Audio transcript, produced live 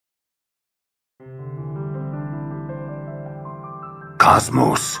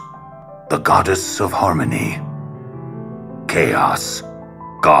Cosmos, the goddess of harmony. Chaos,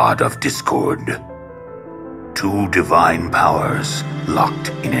 god of discord. Two divine powers locked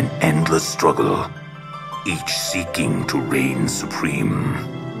in an endless struggle, each seeking to reign supreme.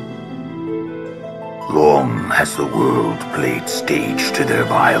 Long has the world played stage to their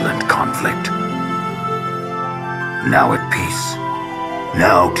violent conflict. Now at peace,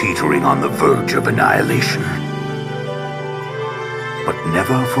 now teetering on the verge of annihilation. But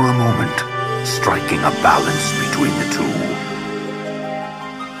never for a moment striking a balance between the two.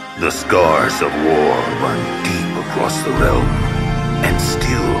 The scars of war run deep across the realm, and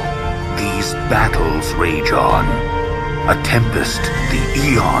still these battles rage on. A tempest the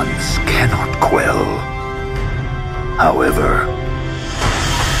eons cannot quell. However,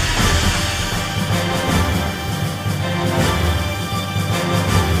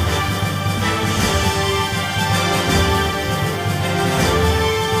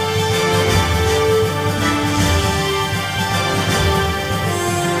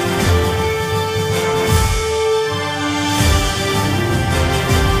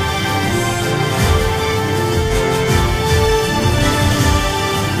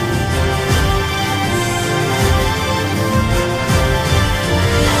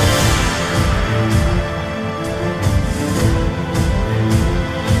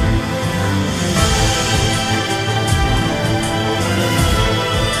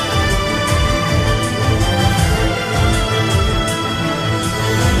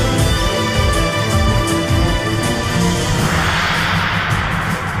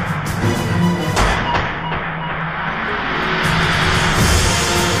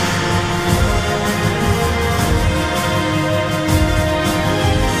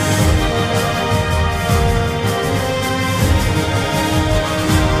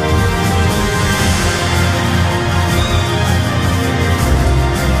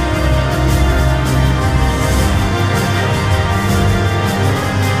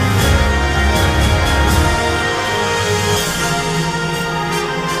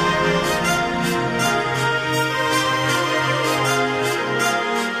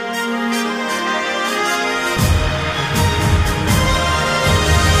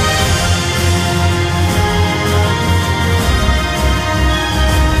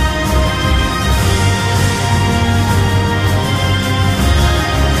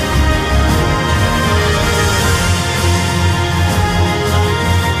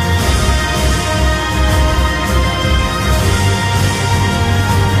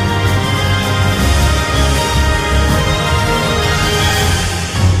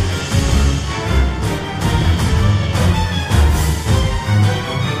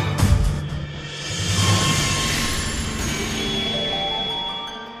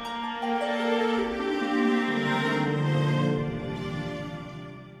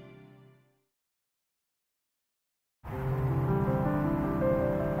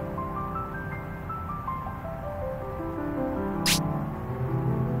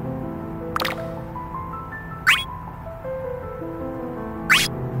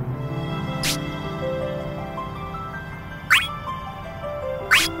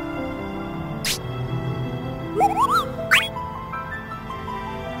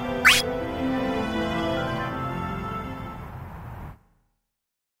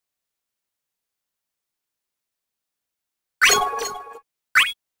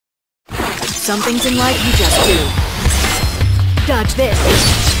 some things in life you just do. Dodge this.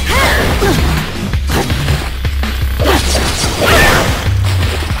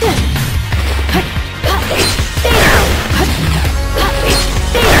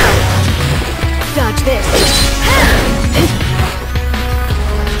 Dodge this.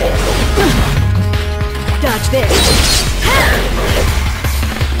 Dodge this.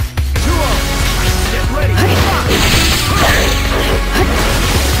 Get ready.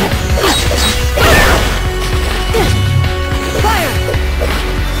 Fire!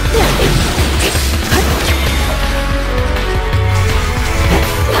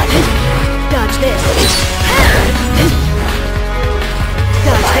 Dodge this.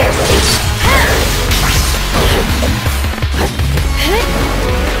 Dodge this.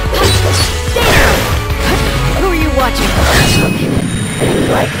 Who are you watching?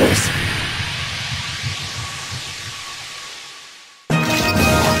 Like this.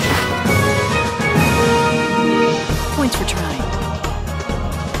 Points for trying.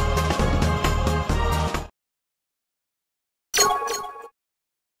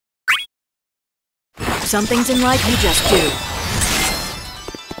 Some things in life you just do.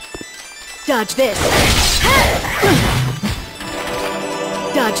 Dodge this.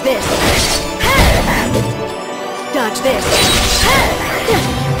 Dodge this. Dodge this.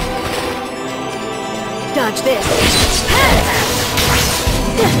 Dodge this.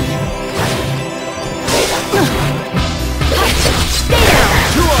 Stay down!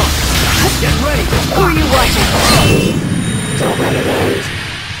 Get ready! Who are you watching? Don't let it end.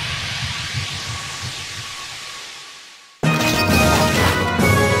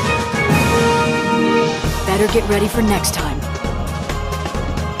 Better get ready for next time.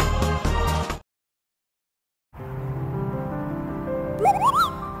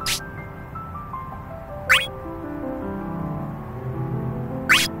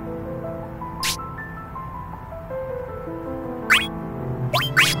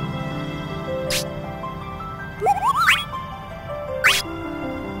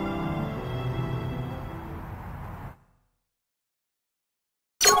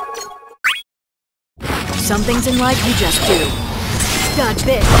 Some things in life you just do. Dodge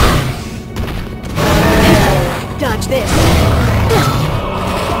this. Dodge this.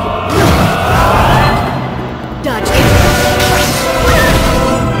 Dodge this.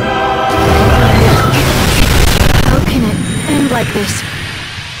 How can it end like this?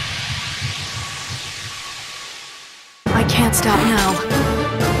 I can't stop now.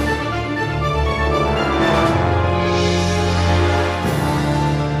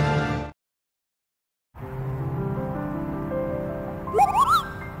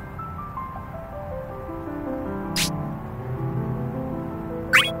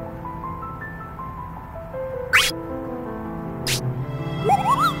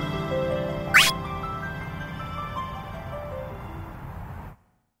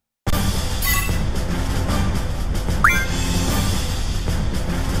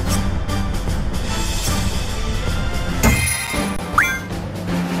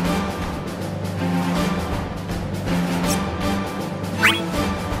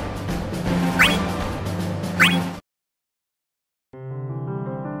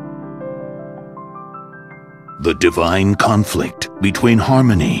 The divine conflict between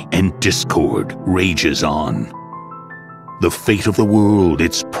harmony and discord rages on. The fate of the world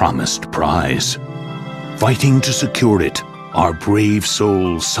its promised prize. Fighting to secure it, our brave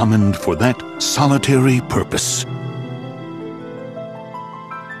souls summoned for that solitary purpose.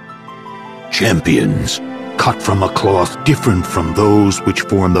 Champions, cut from a cloth different from those which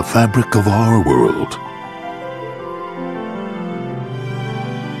form the fabric of our world.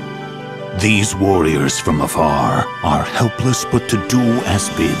 These warriors from afar are helpless but to do as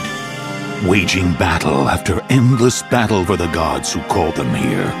bid, waging battle after endless battle for the gods who called them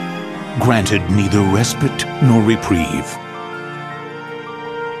here, granted neither respite nor reprieve.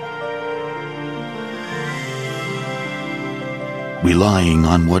 Relying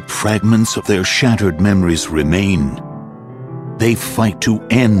on what fragments of their shattered memories remain, they fight to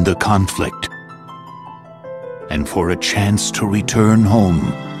end the conflict, and for a chance to return home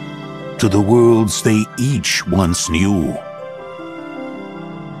to the worlds they each once knew.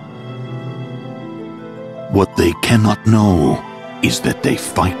 What they cannot know is that they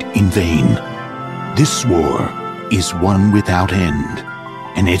fight in vain. This war is one without end,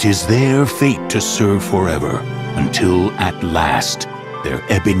 and it is their fate to serve forever until at last their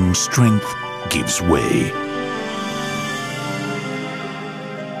ebbing strength gives way.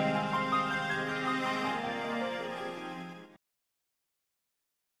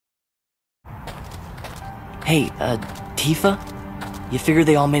 Hey, Tifa? You figure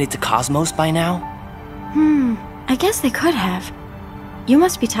they all made it to Cosmos by now? I guess they could have. You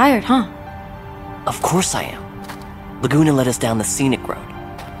must be tired, huh? Of course I am. Laguna led us down the scenic road.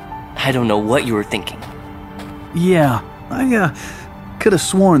 I don't know what you were thinking. Yeah, I could have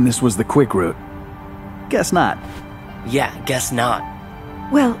sworn this was the quick route. Guess not. Yeah, guess not.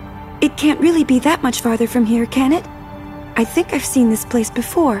 Well, it can't really be that much farther from here, can it? I think I've seen this place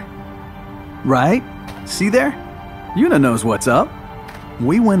before. Right? See there? Yuna knows what's up.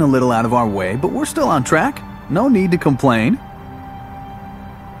 We went a little out of our way, but we're still on track. No need to complain.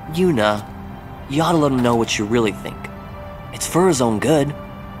 Yuna, you ought to let him know what you really think. It's for his own good.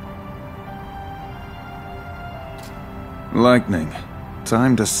 Lightning,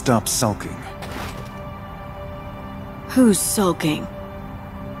 time to stop sulking. Who's sulking?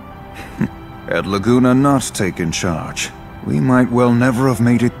 Had Laguna not taken charge, we might well never have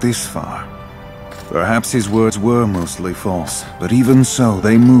made it this far. Perhaps his words were mostly false, but even so,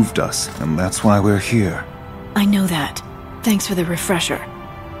 they moved us, and that's why we're here. I know that. Thanks for the refresher.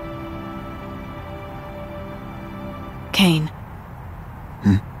 Kane.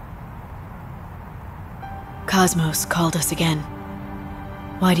 Cosmos called us again.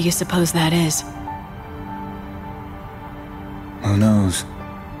 Why do you suppose that is? Who knows?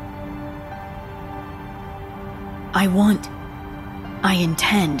 I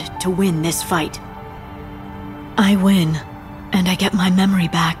intend to win this fight. I win, and I get my memory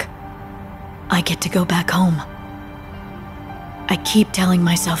back. I get to go back home. I keep telling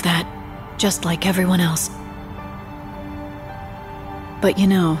myself that, just like everyone else. But you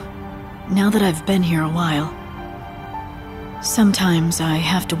know, now that I've been here a while, sometimes I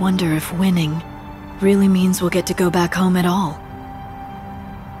have to wonder if winning really means we'll get to go back home at all.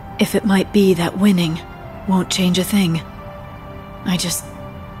 If it might be that winning won't change a thing.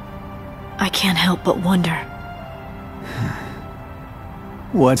 I can't help but wonder.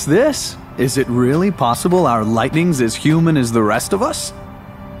 What's this? Is it really possible our lightning's as human as the rest of us?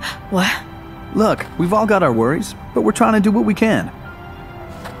 What? Look, we've all got our worries, but we're trying to do what we can.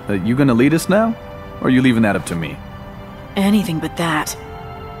 You gonna lead us now? Or are you leaving that up to me? Anything but that.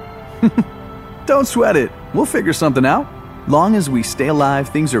 Don't sweat it. We'll figure something out. Long as we stay alive,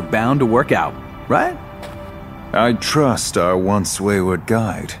 things are bound to work out, right? I trust our once wayward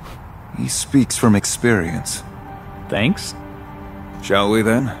guide. He speaks from experience. Thanks. Shall we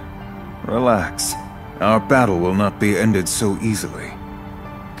then? Relax. Our battle will not be ended so easily.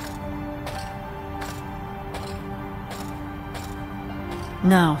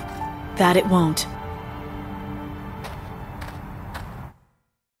 No, that it won't.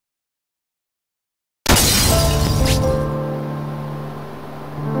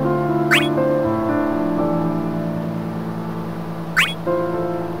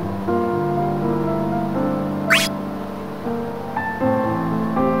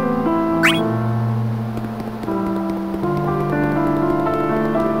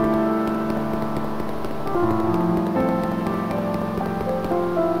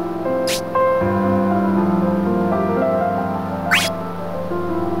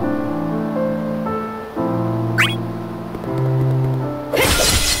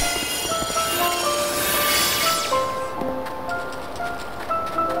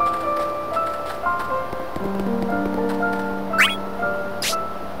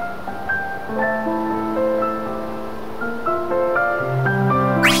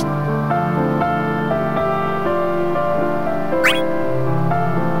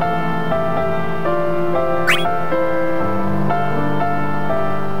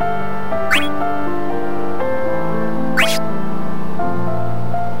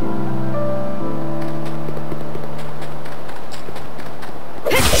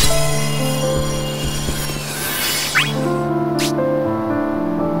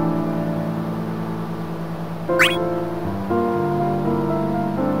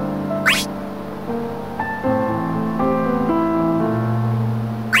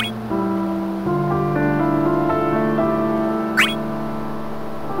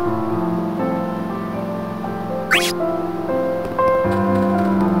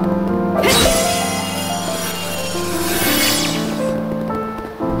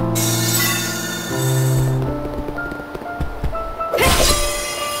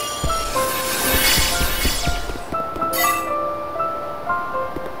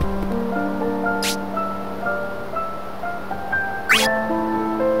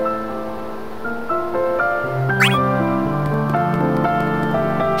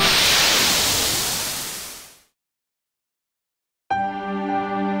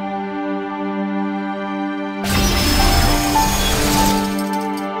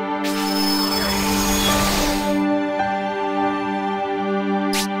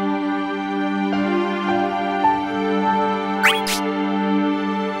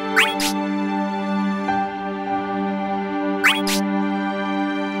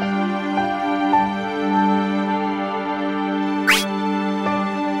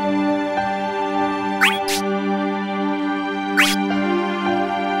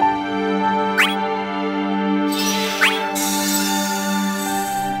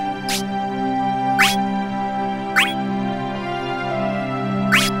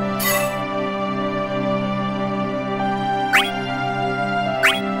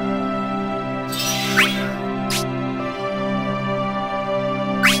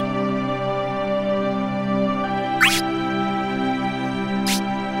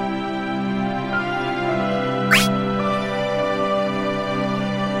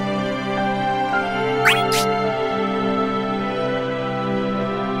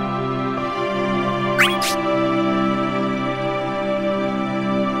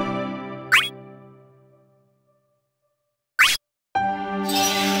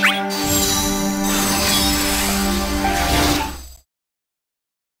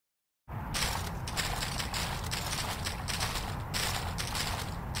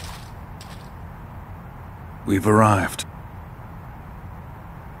 We've arrived.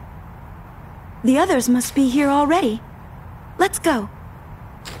 The others must be here already. Let's go.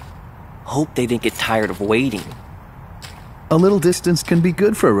 Hope they didn't get tired of waiting. A little distance can be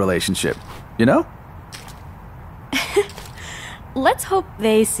good for a relationship, you know? Let's hope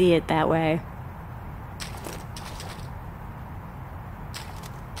they see it that way.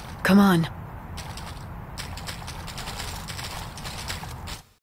 Come on.